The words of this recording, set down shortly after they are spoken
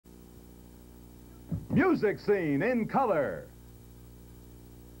Music Scene in Color.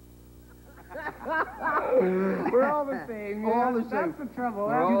 We're all the same. All the same. That's the trouble.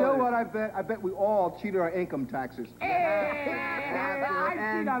 You know what I bet? I bet we all cheated our income taxes. I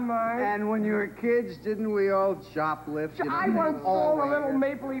cheat on mine. And when you were kids, didn't we all shoplift? You know? I once stole a little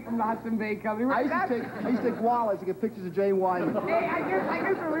maple leaf from the Hudson Bay Company. I used to take wallets to get pictures of Jane Wyman. Hey, I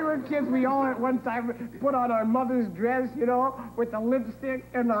guess when we were kids, we all at one time put on our mother's dress, you know, with the lipstick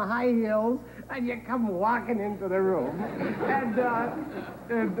and the high heels, and you come walking into the room.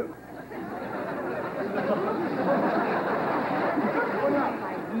 Well, not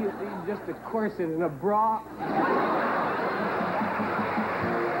like you, just a corset and a bra.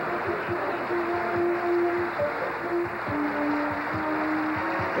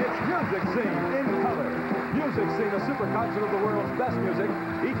 It's Music Scene in Color. Music Scene, a super concert of the world's best music,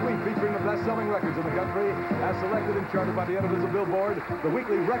 each week featuring the best-selling records in the country, as selected and charted by the editors of Billboard, the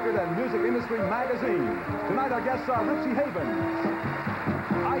weekly record and music industry magazine. Tonight our guests are Richie Havens,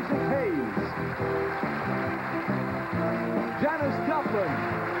 Isaac Hayes, Janis Joplin,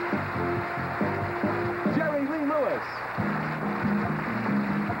 Jerry Lee Lewis,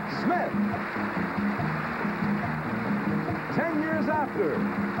 Smith, 10 Years After,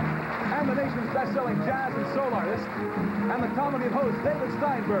 and the nation's best-selling jazz and soul artist, and the comedy of host David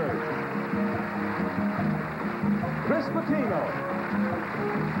Steinberg, Chris Patino,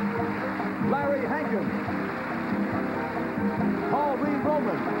 Larry Hankin, Paul Reed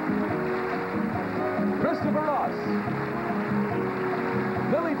Roman, Christopher Ross,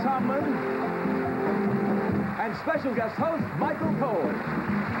 Lily Tomlin, and special guest host Michael Cole.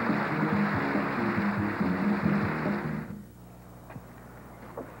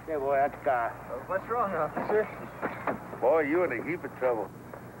 Hey, boy, that car. What's wrong, officer? Boy, you in a heap of trouble.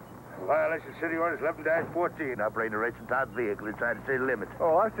 Violation City Orders 11-14, operating a racing type vehicle inside the city limits.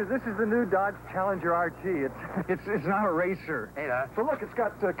 Oh, officer, this is the new Dodge Challenger RT. It's not a racer. Ain't I? So look, it's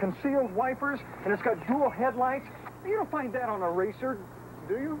got concealed wipers, and it's got dual headlights. You don't find that on a racer,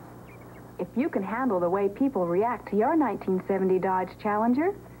 do you? If you can handle the way people react to your 1970 Dodge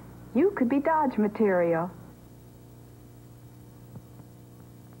Challenger, you could be Dodge material.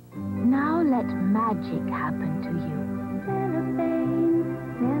 Now let magic happen to you. Cellophane,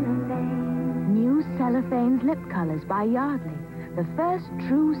 cellophane. New Cellophane's lip colors by Yardley. The first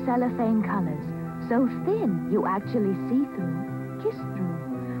true cellophane colors. So thin, you actually see through, kiss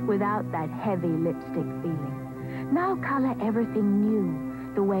through, without that heavy lipstick feeling. Now color everything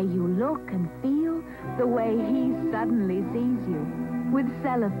new. The way you look and feel, the way he suddenly sees you. With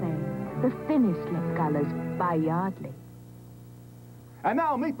cellophane, the thinnest lip colors by Yardley. And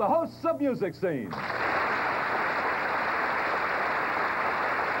now meet the hosts of Music Scene.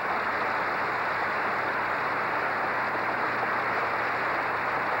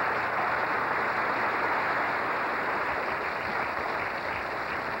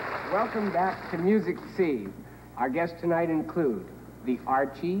 Welcome back to Music Scene. Our guests tonight include the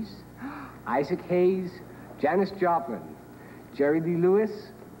Archies, Isaac Hayes, Janis Joplin, Jerry Lee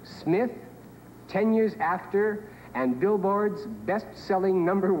Lewis, Smith, 10 Years After, and Billboard's best-selling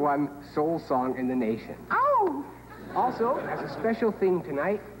 #1 soul song in the nation. Oh! Also, as a special thing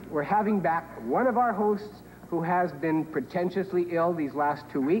tonight, we're having back one of our hosts who has been pretentiously ill these last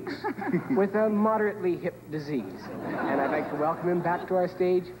 2 weeks with a moderately hip disease. And I'd like to welcome him back to our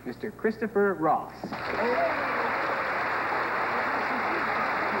stage, Mr. Christopher Ross.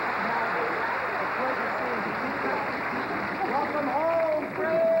 Welcome home,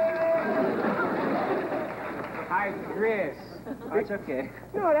 friends! Hi, Chris. Oh, it's okay.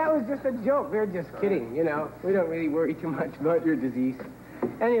 No, that was just a joke. We're just kidding, you know. We don't really worry too much about your disease.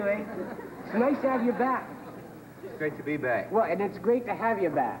 Anyway, it's nice to have you back. It's great to be back. Well, and it's great to have you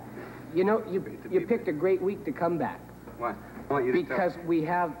back. You know, you picked a great week to come back. Why? I want you to Because we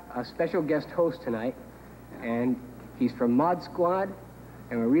have a special guest host tonight, and he's from Mod Squad,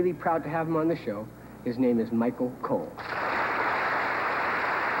 and we're really proud to have him on the show. His name is Michael Cole.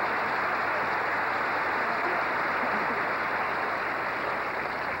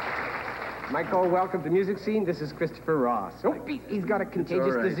 Michael, welcome to Music Scene. This is Christopher Ross. Oh, he's got a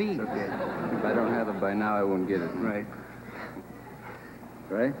contagious disease. It's okay. If I don't have it by now, I won't get it. Right.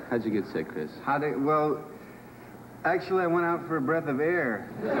 Right? How'd you get sick, Chris? Well, actually, I went out for a breath of air.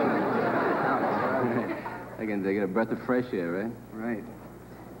 I can get a breath of fresh air, right? Right.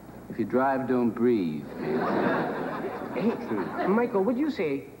 If you drive, don't breathe. Hey, Michael, would you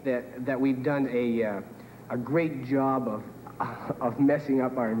say that we've done a great job of messing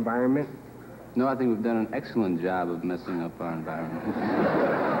up our environment? No, I think we've done an excellent job of messing up our environment. You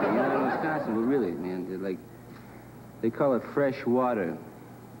know, in Wisconsin, we really, man, they call it fresh water.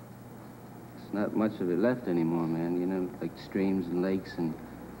 There's not much of it left anymore, man. You know, like streams and lakes and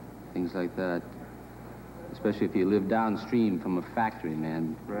things like that. Especially if you live downstream from a factory,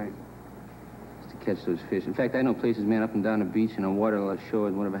 man. Right. Just to catch those fish. In fact, I know places, man, up and down the beach and on water shore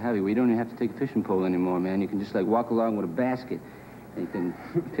and whatever have you, where you don't even have to take a fishing pole anymore, man. You can just, like, walk along with a basket and you can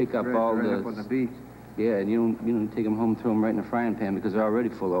pick up all right the... up on the beach. Yeah, and you don't take them home, throw them right in the frying pan because they're already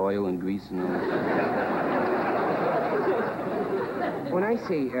full of oil and grease and all that. When I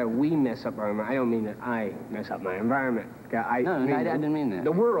say we mess up our environment, I don't mean that I mess up my environment. I didn't mean that.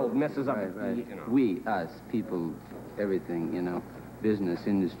 The world messes up. Right. You know. We, us, people, everything, you know, business,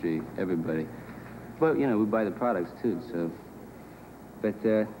 industry, everybody. But, you know, we buy the products, too, so... But,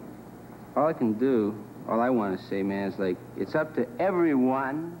 all I can do, all I want to say, man, is, like, it's up to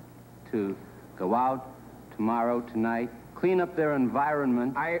everyone to go out tomorrow, tonight, clean up their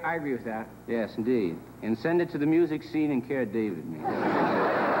environment. I agree with that. Yes, indeed. And send it to the music scene in care of David, man.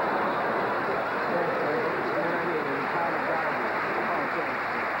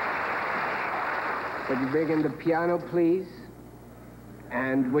 Would you bring in the piano, please?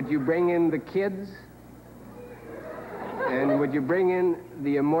 And would you bring in the kids? And would you bring in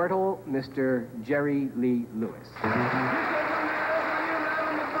the immortal Mr. Jerry Lee Lewis?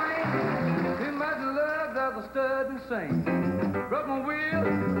 Stood and sang, broke my wheel,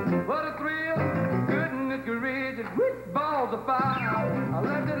 what a thrill, good and it courageous, with balls of fire. I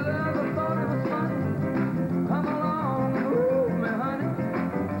loved it, love, I thought it was funny. Come along and move me, honey.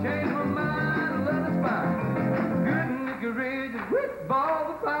 Change my mind, love is fine. Good and it courageous, with balls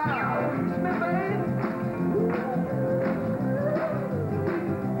of fire. Kiss me, baby.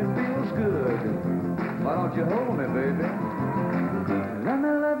 It feels good. Why don't you hold me, baby? Let me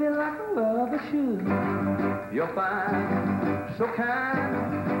love you like a lover should. You're fine, so kind.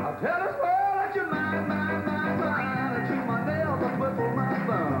 I'll tell this world that you're mine, mine, mine, mine. I chew my nails, I whistle my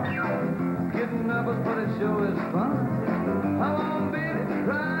thumb. Getting nervous, but it sure is fun. Come on, baby,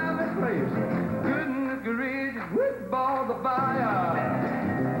 drive me crazy. Good and courageous, with balls of fire.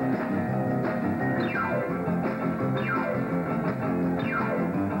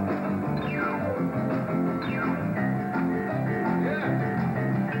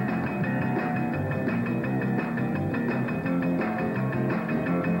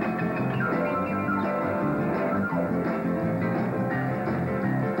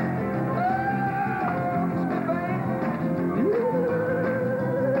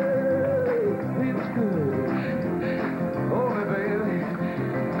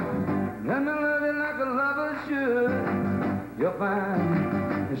 You're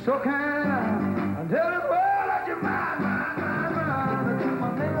fine, you're so kind. I tell this world that you're mine, mine, mine, mine. I chew my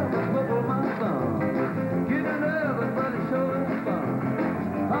nails, I whistle my thumb. Getting nervous, but it sure is fun.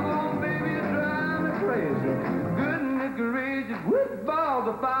 Come on, baby, you drive me crazy. Good and courageous, with balls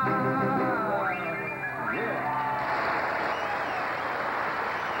of fire. Yeah.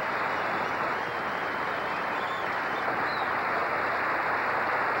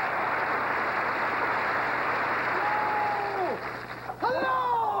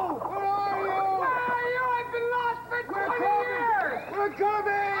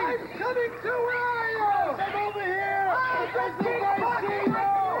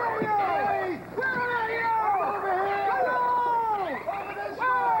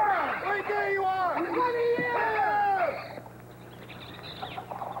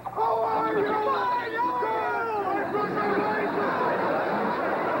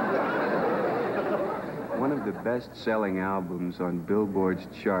 One of the best-selling albums on Billboard's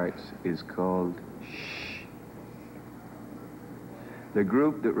charts is called Shh. The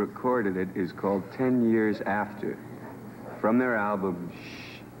group that recorded it is called 10 Years After. From their album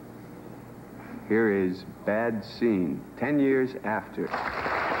Shh, here is Bad Scene, 10 Years After.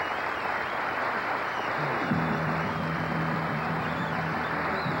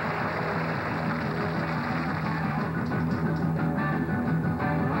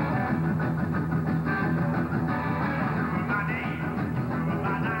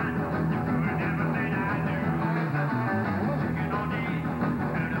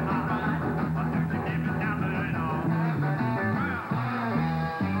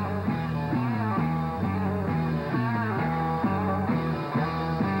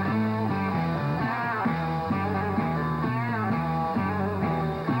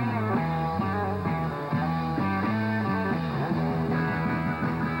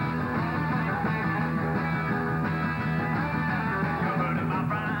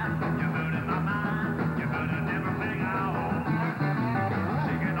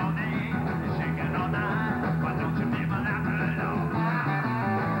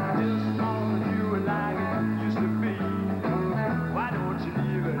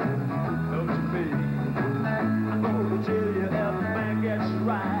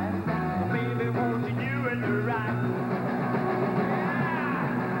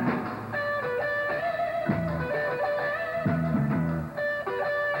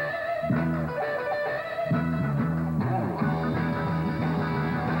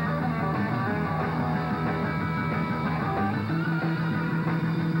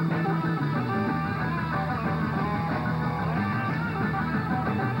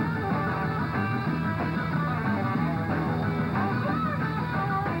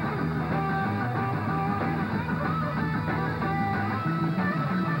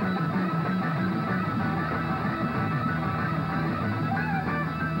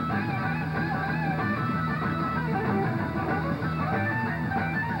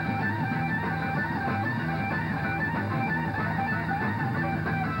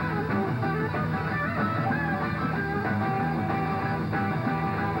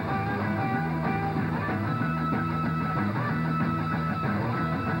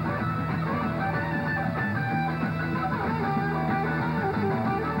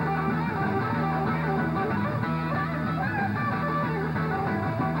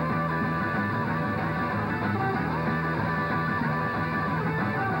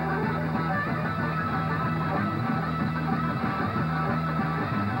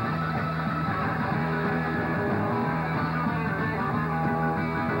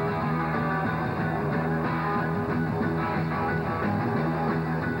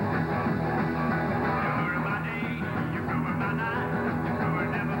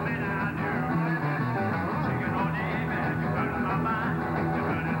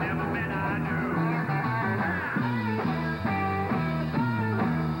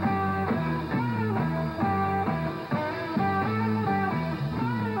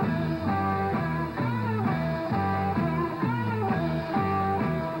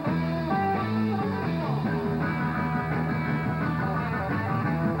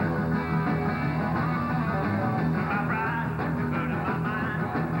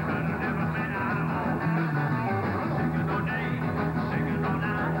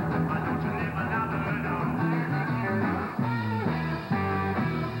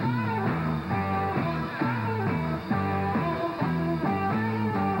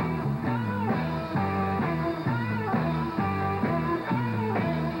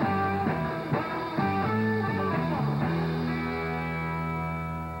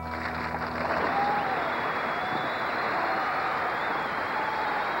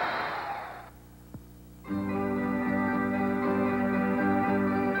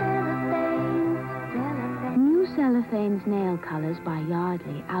 Cellophane's nail colors by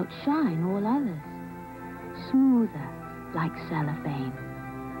Yardley outshine all others. Smoother, like cellophane.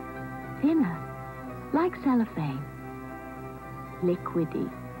 Thinner, like cellophane. Liquidy,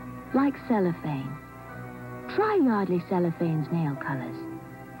 like cellophane. Try Yardley Cellophane's nail colors.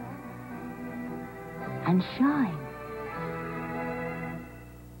 And shine.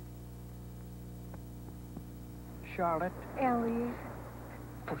 Charlotte. Elliot.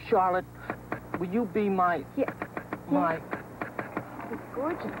 Oh, Charlotte, will you be my... Yeah. My... This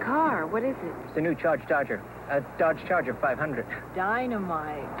gorgeous car. What is it? It's the new Dodge Charger. Dodge Charger 500.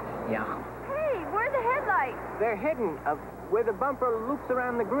 Dynamite. Yeah. Hey, where are the headlights? They're hidden where the bumper loops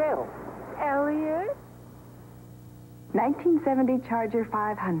around the grill. Elliot? 1970 Charger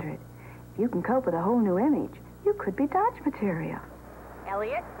 500. If you can cope with a whole new image, you could be Dodge material.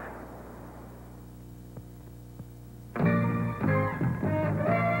 Elliot?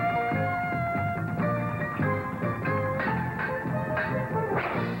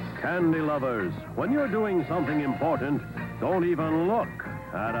 Candy lovers, when you're doing something important, don't even look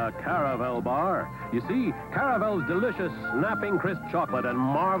at a Caravel bar. You see, Caravel's delicious, snapping crisp chocolate and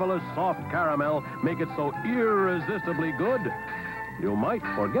marvelous soft caramel make it so irresistibly good, you might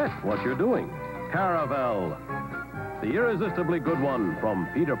forget what you're doing. Caravel, the irresistibly good one from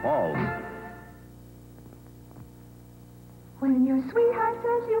Peter Paul. When your sweetheart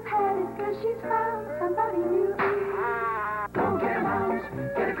says you've had it, 'cause she's found somebody new. Go get a Mounds,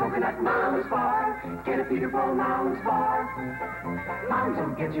 get a coconut Mounds bar, get a Peter Paul Mounds bar. Mounds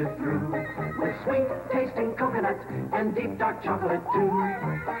will get you through with sweet tasting coconut and deep dark chocolate too.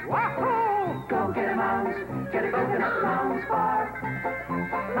 Wahoo! Go get a Mounds, get a coconut Mounds bar.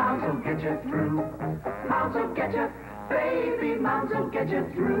 Mounds will get you through. Mounds will get you, baby. Mounds will get you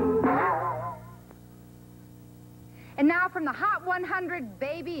through. And now from the Hot 100,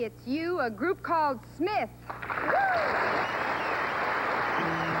 baby, it's you, a group called Smith.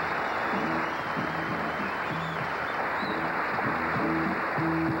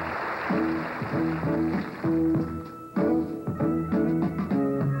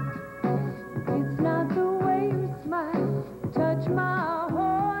 It's not the way you smile, touch my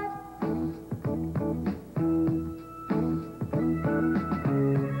heart.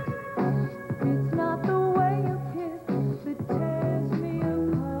 It's not the way you kiss that tears me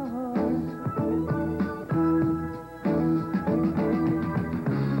apart.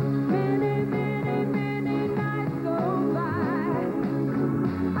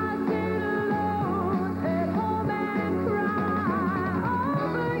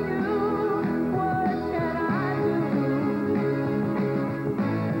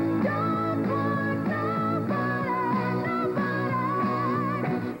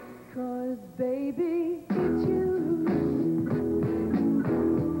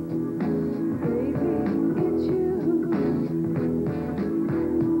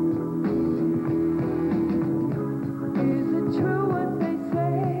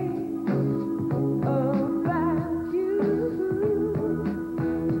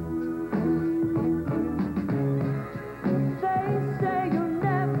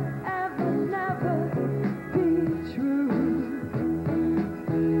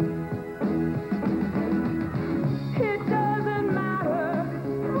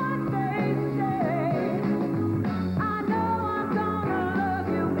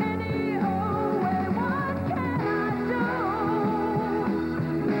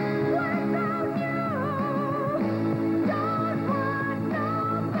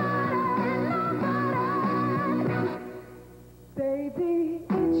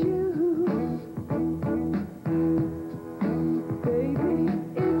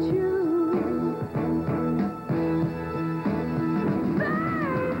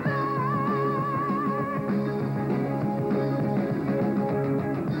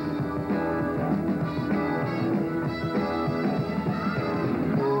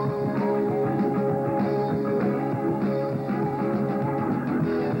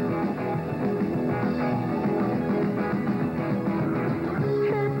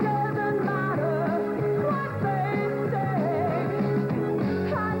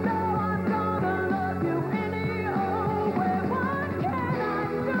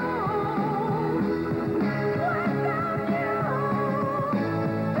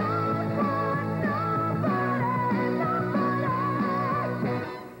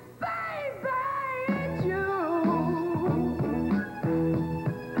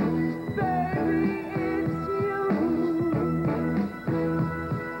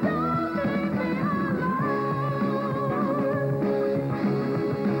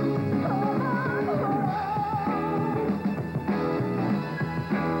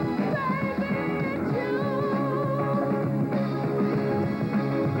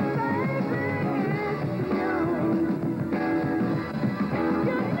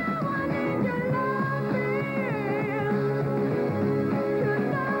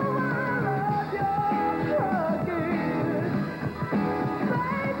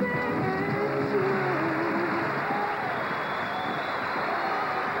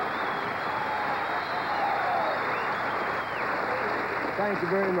 Thank you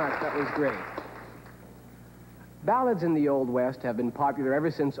very much. That was great. Ballads in the Old West have been popular ever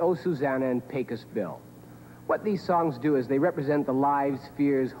since Oh Susanna and Pecos Bill. What these songs do is they represent the lives,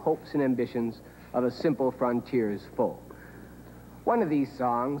 fears, hopes, and ambitions of a simple frontier's folk. One of these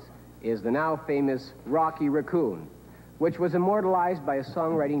songs is the now famous Rocky Raccoon, which was immortalized by a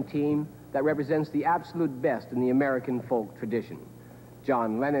songwriting team that represents the absolute best in the American folk tradition,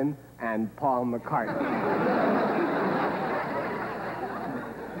 John Lennon and Paul McCartney.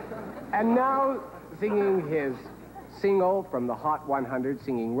 And now, singing his single from the Hot 100,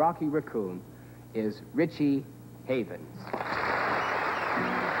 singing Rocky Raccoon, is Richie Havens.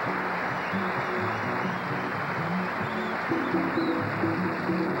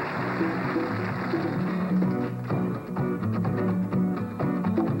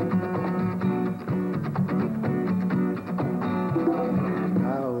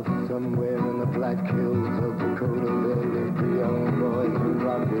 Now somewhere in the Black Hills of Dakota there lived a young boy named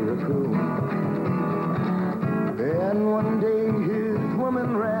Rocky Raccoon. And one day his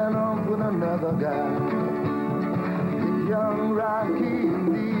woman ran off with another guy. Hit young Rocky in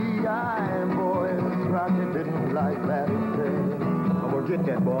the eye, boys. Rocky didn't like that. He said, "I'm gonna get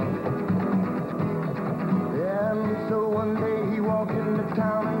that boy." And so one day he walked into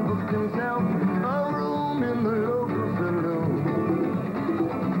town and booked himself a room in the local saloon.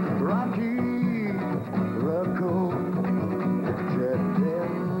 Rocky Raccoon checked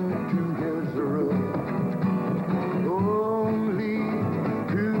into his room, only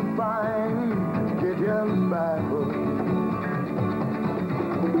to find Gideon's Bible.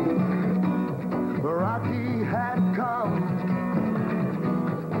 Rocky had come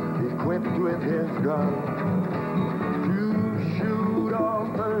equipped with his gun to shoot off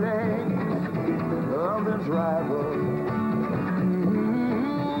the legs of his rival.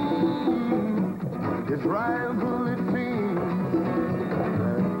 His rival, it seems,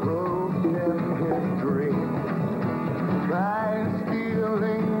 had broken his dream by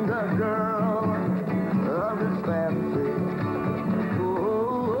stealing the girl of his fancy.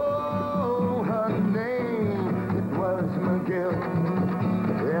 Oh, her name, it was McGill,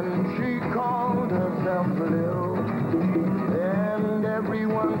 and she called herself Lil. And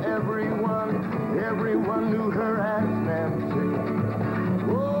everyone knew her as Nancy.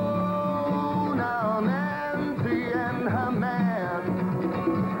 Oh, now Nancy and her man,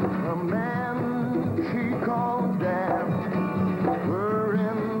 a man she called Dan, were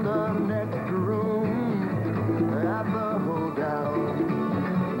in the next room at the hoedown.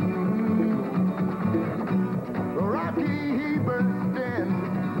 Rocky, he burst in,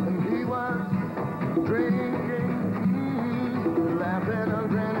 and he was drinking, laughing and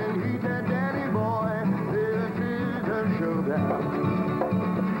grinning. He said, "Danny boy, this is a showdown."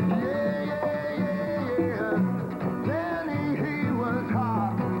 Yeah, yeah, yeah, yeah. Danny, he was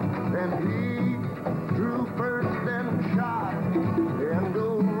hot, and he drew first and shot. And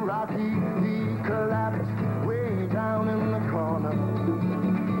old Rocky, he collapsed way down in the corner.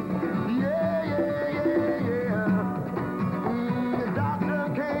 Yeah, yeah, yeah, yeah. The doctor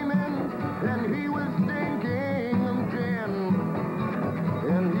came in, and he was thinking of gin.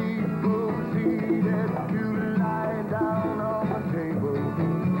 And he proceeded to lie down on the table.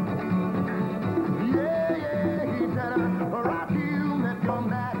 Yeah, yeah, he said, "Rocky, you met your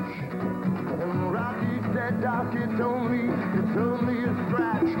match." And Rocky said, "Doc, it's only a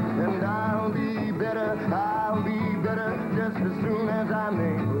scratch. And I'll be better just as soon as I'm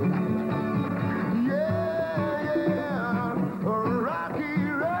able." Yeah, yeah, Rocky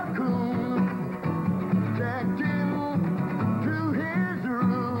Raccoon checked into his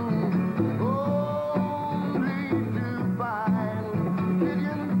room, only to find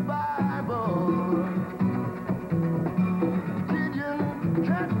Gideon's Bible. Gideon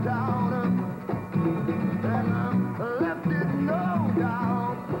checked out and left it no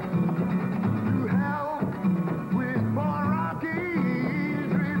doubt to help with poor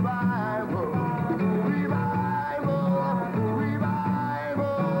Rocky's revival. Revival,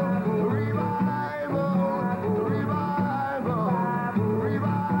 revival, revival, revival,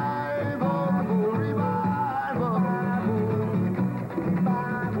 revival, revival.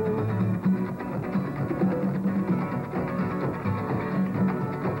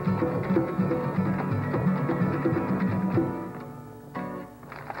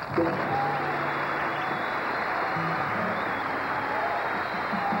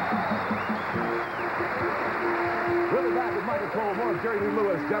 We'll be back with Michael Cole, more of Jerry Lee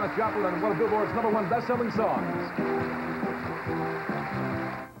Lewis, Janis Joplin, and one of Billboard's #1 best-selling songs.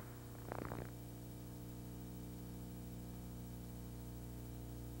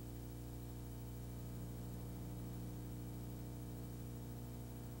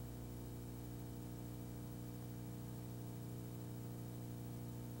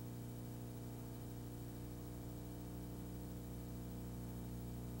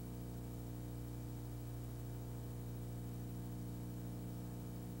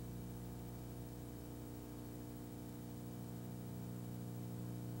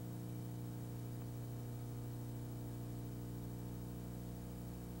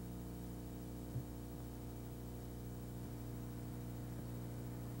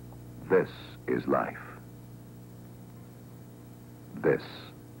 This is life. This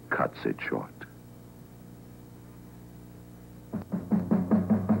cuts it short.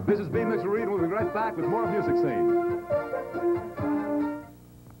 This is B. Mitchell Reed, and we'll be right back with more Music Scene.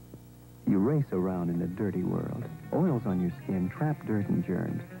 You race around in a dirty world. Oils on your skin trap dirt and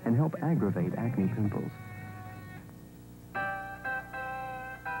germs and help aggravate acne pimples.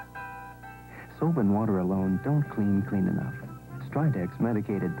 Soap and water alone don't clean enough. Stridex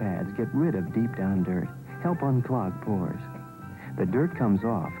medicated pads get rid of deep down dirt, help unclog pores. The dirt comes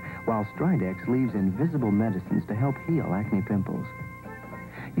off, while Stridex leaves invisible medicines to help heal acne pimples.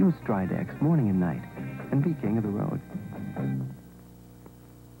 Use Stridex morning and night, and be king of the road.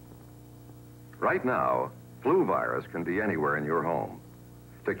 Right now, flu virus can be anywhere in your home.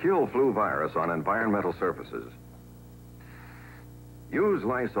 To kill flu virus on environmental surfaces, use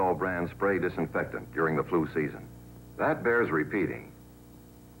Lysol brand spray disinfectant during the flu season. That bears repeating.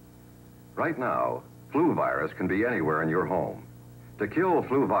 Right now, flu virus can be anywhere in your home. To kill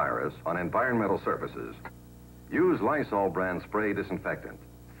flu virus on environmental surfaces, use Lysol brand spray disinfectant.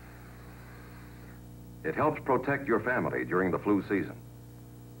 It helps protect your family during the flu season.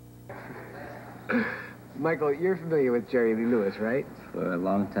 Michael, you're familiar with Jerry Lee Lewis, right? For a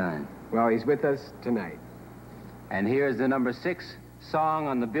long time. Well, he's with us tonight. And here's the number 6 song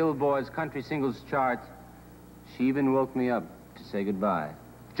on the Billboard's country singles chart. She even woke me up to say goodbye.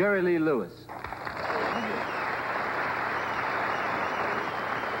 Jerry Lee Lewis.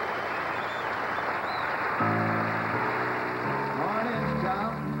 Morning's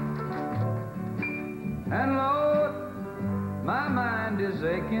come, and Lord, my mind is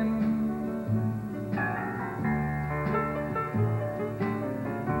aching.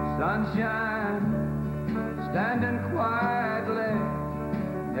 Sunshine standing quietly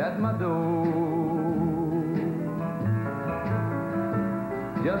at my door.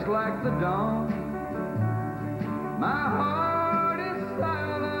 Just like the dawn, my heart is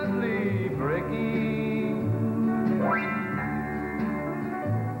silently breaking.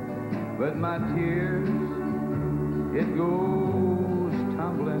 But my tears, it goes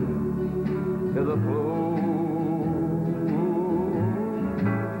tumbling to the floor.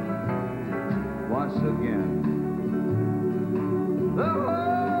 Once again, the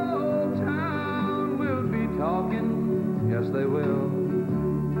whole town will be talking. Yes, they will.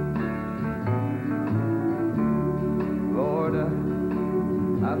 Lord,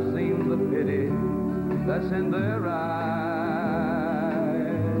 I've seen the pity that's in their eyes.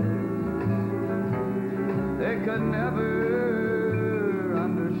 They could never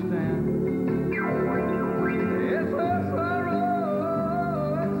understand. It's a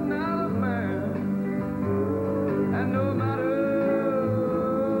sorrow, it's not a man. And no matter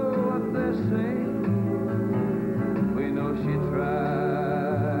what they say, we know she tried.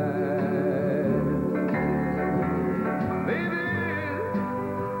 Baby,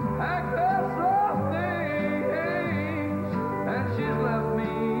 act up some things. And she's left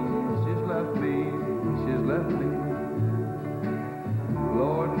me, she's left me, she's left me.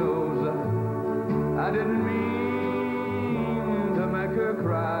 Lord knows I didn't mean to make her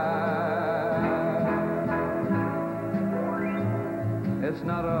cry. It's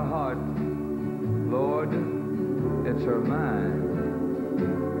not her heart, Lord, it's her mind.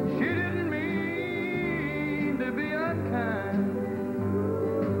 She didn't mean to be unkind.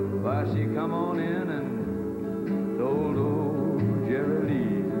 Why, she come on in and told old Jerry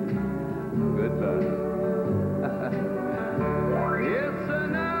Lee goodbye. It's a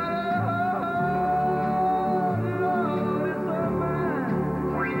night, Lord, it's her mind.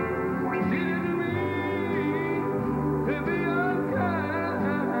 She didn't mean to be unkind.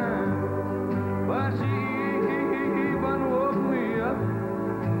 Why, she even woke me up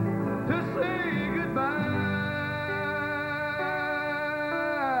to say goodbye.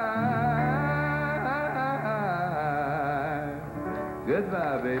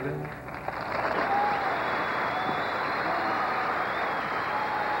 Goodbye, baby.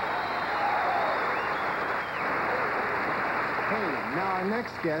 Now, our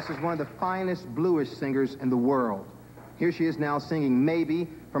next guest is one of the finest bluish singers in the world. Here she is now singing Maybe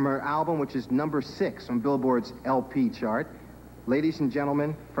from her album, which is number 6 on Billboard's LP chart. Ladies and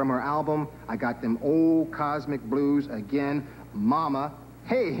gentlemen, from her album, I Got Them Old Cosmic Blues Again, Mama.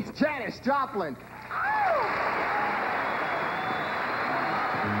 Hey, Janis Joplin.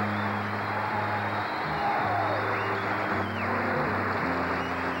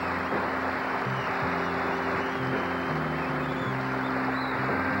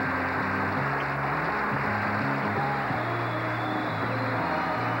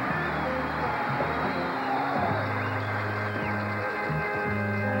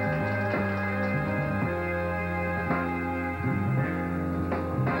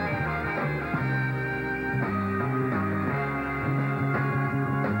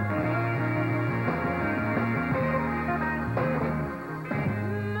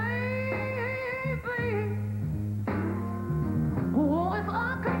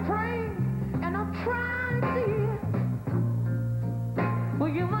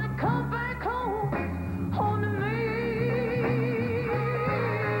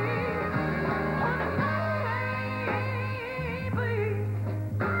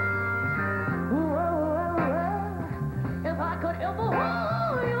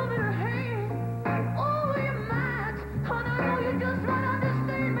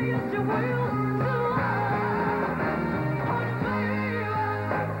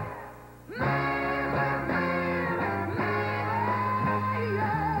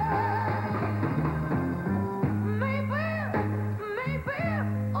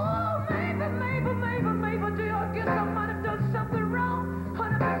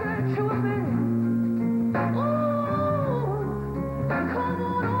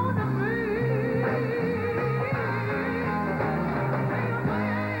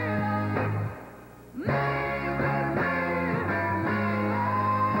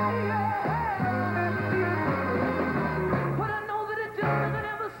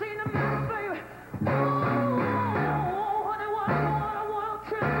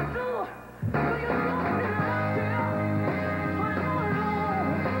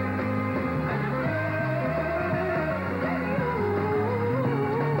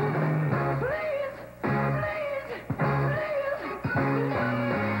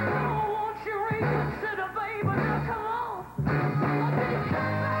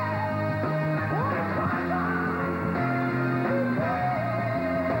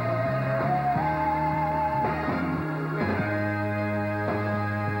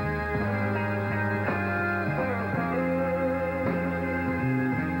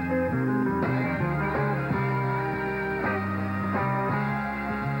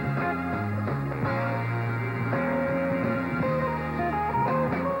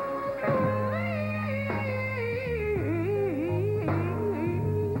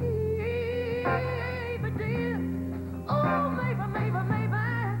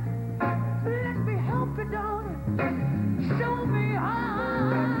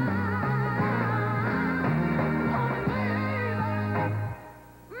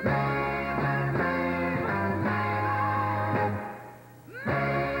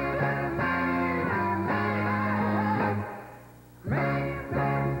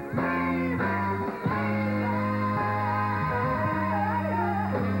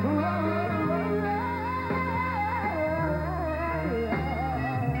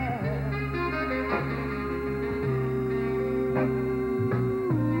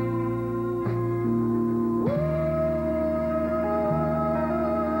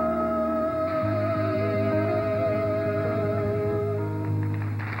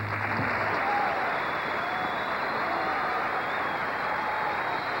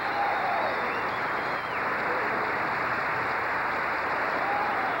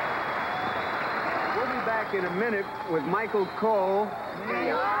 back in a minute with Michael Cole.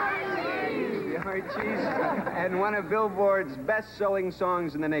 The Archies. And one of Billboard's best-selling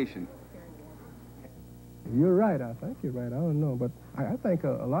songs in the nation. You're right. I think you're right. I don't know. But I think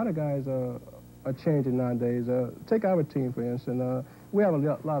a lot of guys are changing nowadays. Take our team, for instance. We have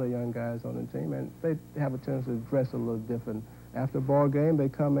a lot of young guys on the team, and they have a tendency to dress a little different. After a ball game, they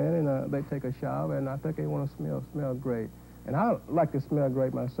come in and they take a shower, and I think they want to smell great. And I like to smell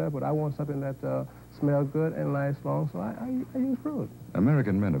great myself, but I want something that smells good and lasts long, so I use Brut.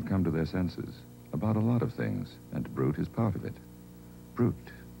 American men have come to their senses about a lot of things, and Brut is part of it. Brut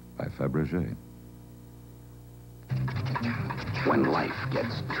by Fabergé. When life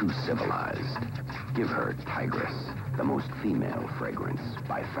gets too civilized, give her Tigress, the most female fragrance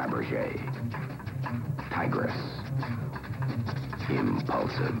by Fabergé. Tigress.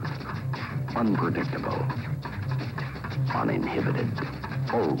 Impulsive. Unpredictable. Uninhibited.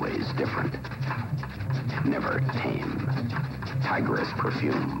 Always different. Never tame. Tigress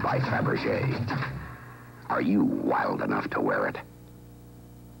perfume by Fabergé. Are you wild enough to wear it?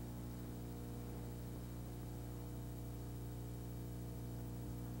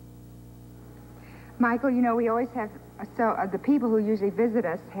 Michael, you know, we always have, the people who usually visit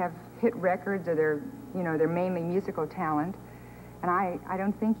us have hit records, or they're mainly musical talent. And I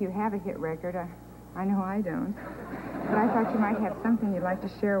don't think you have a hit record. I know I don't. But I thought you might have something you'd like to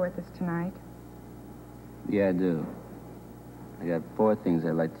share with us tonight. Yeah, I do. I got 4 things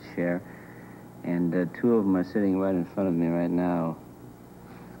I'd like to share. And 2 of them are sitting right in front of me right now.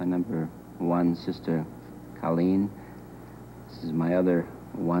 My number 1 sister, Colleen. This is my other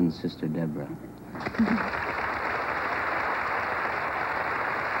 1 sister, Deborah.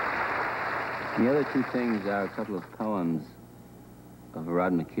 The other 2 things are a couple of poems of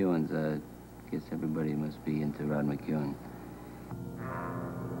Rod McEwen's. I guess everybody must be into Rod McEwen.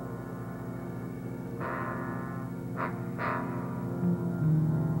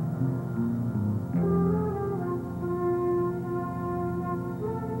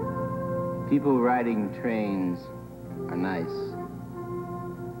 People riding trains are nice.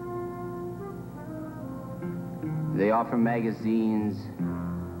 They offer magazines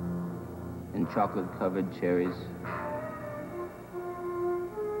and chocolate-covered cherries.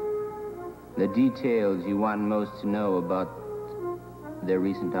 The details you want most to know about their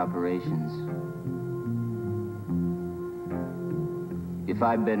recent operations. If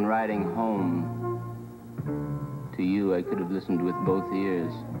I'd been riding home to you, I could have listened with both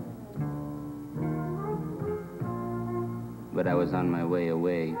ears. But I was on my way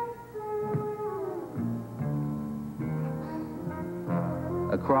away.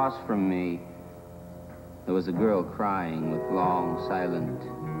 Across from me, there was a girl crying with long, silent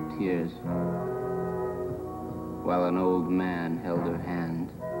tears, while an old man held her hand.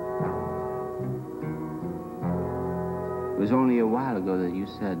 It was only a while ago that you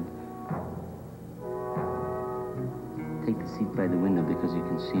said, "Take the seat by the window because you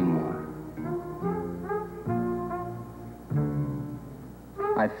can see more."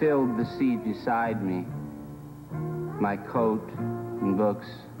 I filled the seat beside me, my coat and books.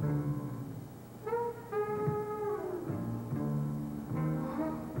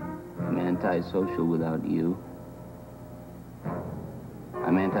 I'm antisocial without you.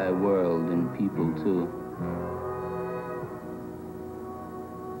 I'm anti-world and people, too.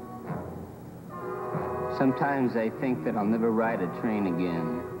 Sometimes I think that I'll never ride a train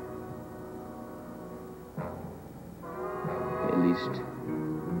again. At least,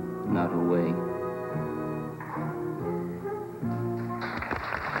 not away.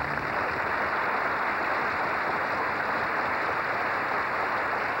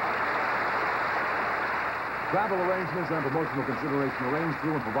 Travel arrangements and promotional consideration arranged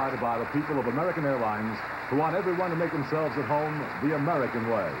through and provided by the people of American Airlines, who want everyone to make themselves at home the American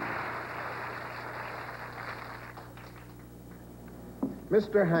way.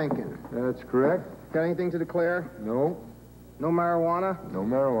 Mr. Hankin. That's correct. Got anything to declare? No. No marijuana? No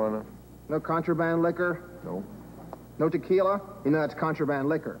marijuana. No contraband liquor? No. No tequila? You know that's contraband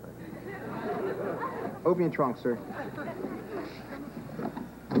liquor. Open your trunk, sir.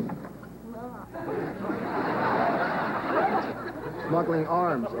 Smuggling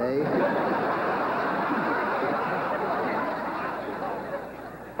arms, eh?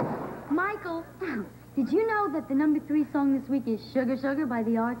 Michael, did you know that the number 3 song this week is Sugar Sugar by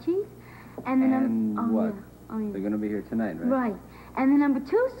the Archies? And the number... what? Yeah. Oh, yeah. They're going to be here tonight, right? Right. And the number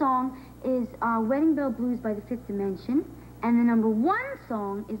 2 song is Wedding Bell Blues by the Fifth Dimension. And the number 1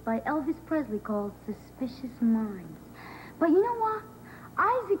 song is by Elvis Presley called Suspicious Minds. But you know what?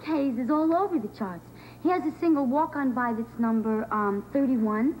 Isaac Hayes is all over the charts. He has a single, Walk On By, that's number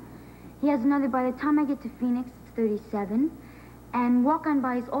 31. He has another By the Time I Get to Phoenix, it's 37. And Walk On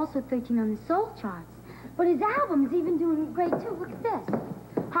By is also 13 on the soul charts. But his album is even doing great, too. Look at this.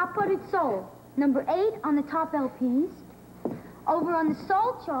 Hot Buttered Soul, number 8 on the top LPs. Over on the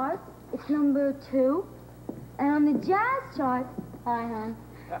soul chart, it's number 2. And on the jazz chart, hi, hon,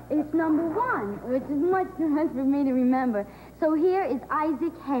 it's number 1, which is much too hard for me to remember. So here is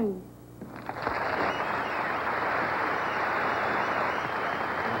Isaac Hayes.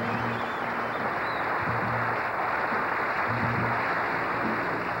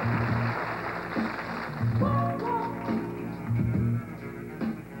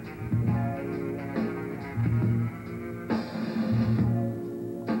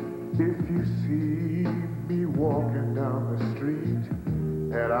 If you see me walking down the street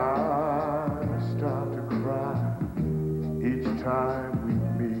and I start to cry each time we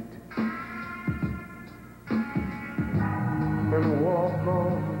meet and walk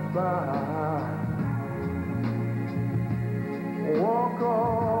on by, walk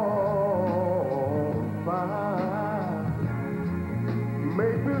on by,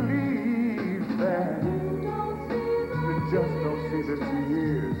 make believe that you just don't see the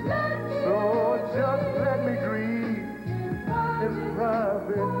tears. So just let me grieve in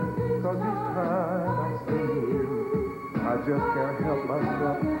private, 'cause each time I see you, I just can't help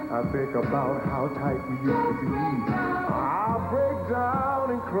myself. I think about how tight we used to be. I'll break down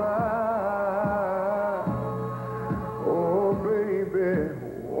and cry. Oh, baby,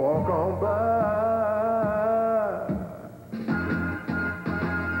 walk on by.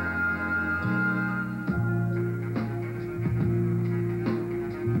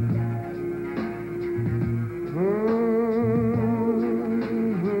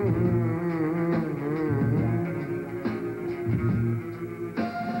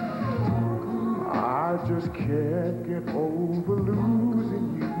 I just can't get over losing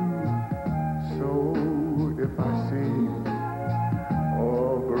you. So if I see you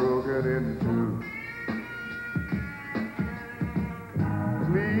all broken in two,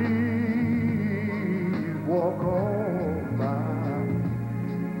 please walk on by.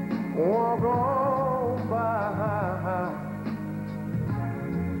 Walk on by.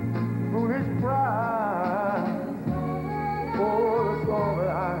 Foolish pride for the song that I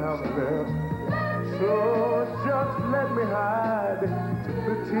have left. So just let me hide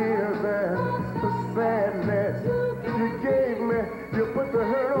the tears and the sadness you gave me. You put the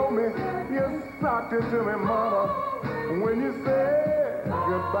hurt on me. You socked it to me, mama, when you said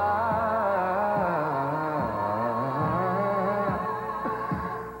goodbye.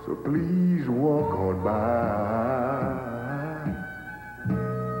 So please walk on by.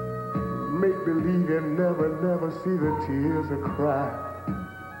 Make believe you never see the tears I cry.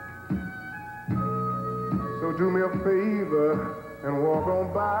 So do me a favor and walk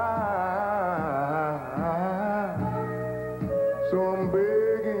on by. So I'm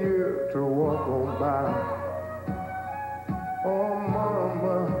begging you to walk on by. Oh,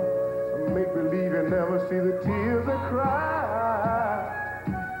 mama, make believe you never see the tears I cry.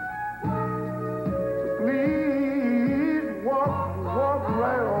 So please walk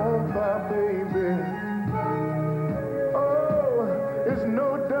right on by, baby. Oh, it's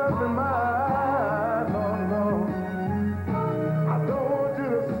no doubt in my eyes, no. I don't want you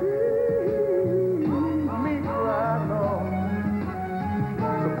to see me cry, no.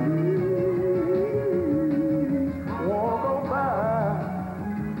 So please walk on by.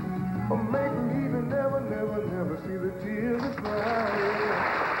 Or make believe you never see the tears I cry.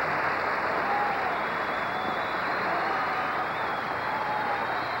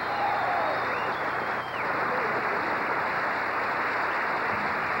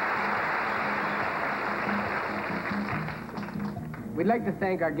 We'd like to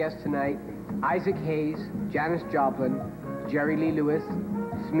thank our guests tonight, Isaac Hayes, Janis Joplin, Jerry Lee Lewis,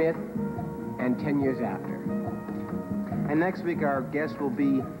 Smith, and 10 Years After. And next week our guests will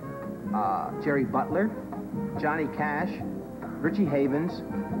be Jerry Butler, Johnny Cash, Richie Havens,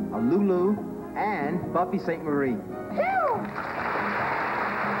 Lulu, and Buffy St. Marie. We'd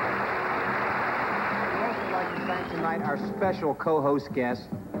also like to thank tonight our special co-host guest,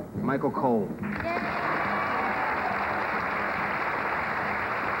 Michael Cole.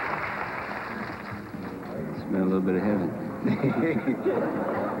 Smell a little bit of heaven.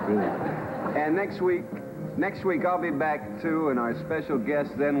 Really. And next week I'll be back too, and our special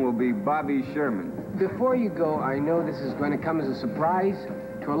guest then will be Bobby Sherman. Before you go, I know this is going to come as a surprise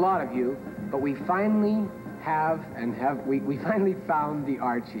to a lot of you, but we finally we finally found the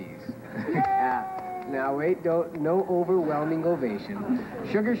Archies. Now wait, no overwhelming ovation.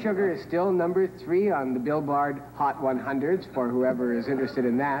 Sugar Sugar is still number 3 on the Billboard Hot 100s for whoever is interested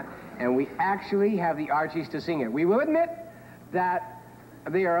in that. And we actually have the Archies to sing it. We will admit that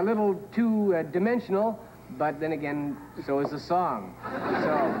they are a little too dimensional, but then again, so is the song.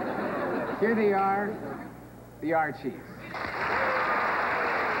 So here they are, the Archies.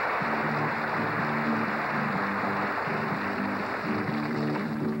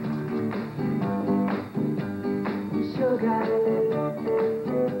 Sugar,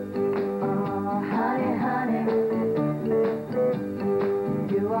 oh honey, honey,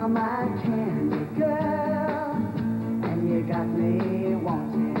 you are my candy girl, and you got me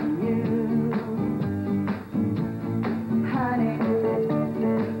wanting you. Honey,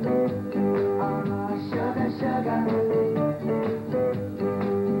 oh sugar, sugar,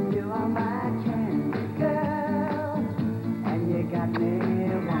 you are my candy girl, and you got me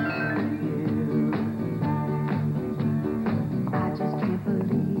wanting you. I just can't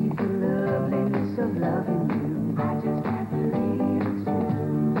believe the loveliness of loving you. I just can't believe it's true.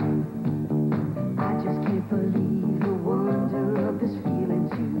 I just can't believe the wonder of this feeling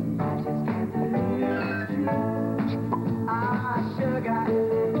too. I just can't believe it's true. Ah, sugar.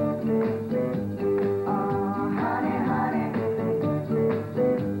 Oh, honey, honey.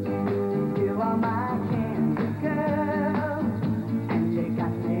 You are my candy girl, and you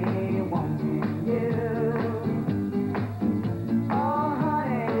got me wanting you.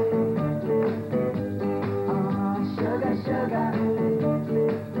 Sugar,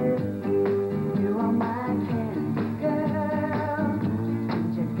 you are my candy girl, and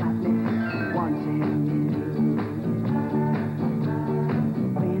you got me wanting you.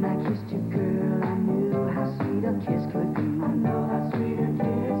 When I kissed you, girl, I knew how sweet a kiss could be. I know how sweet a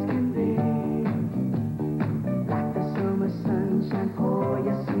kiss can be. Like the summer sunshine, pour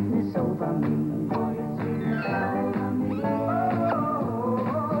your sweetness over me. Pour your sweetness over me.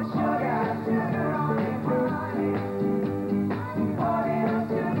 Oh, sugar, sugar on me, honey.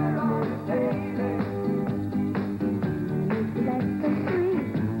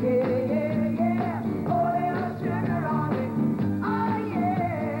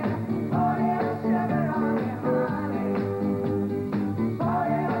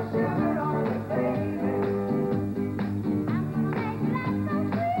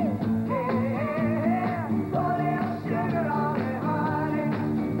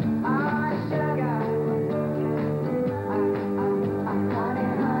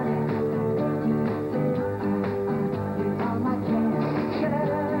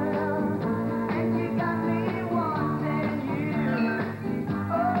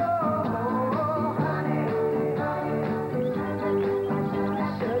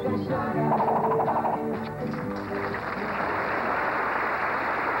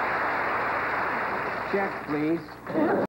 Check, please.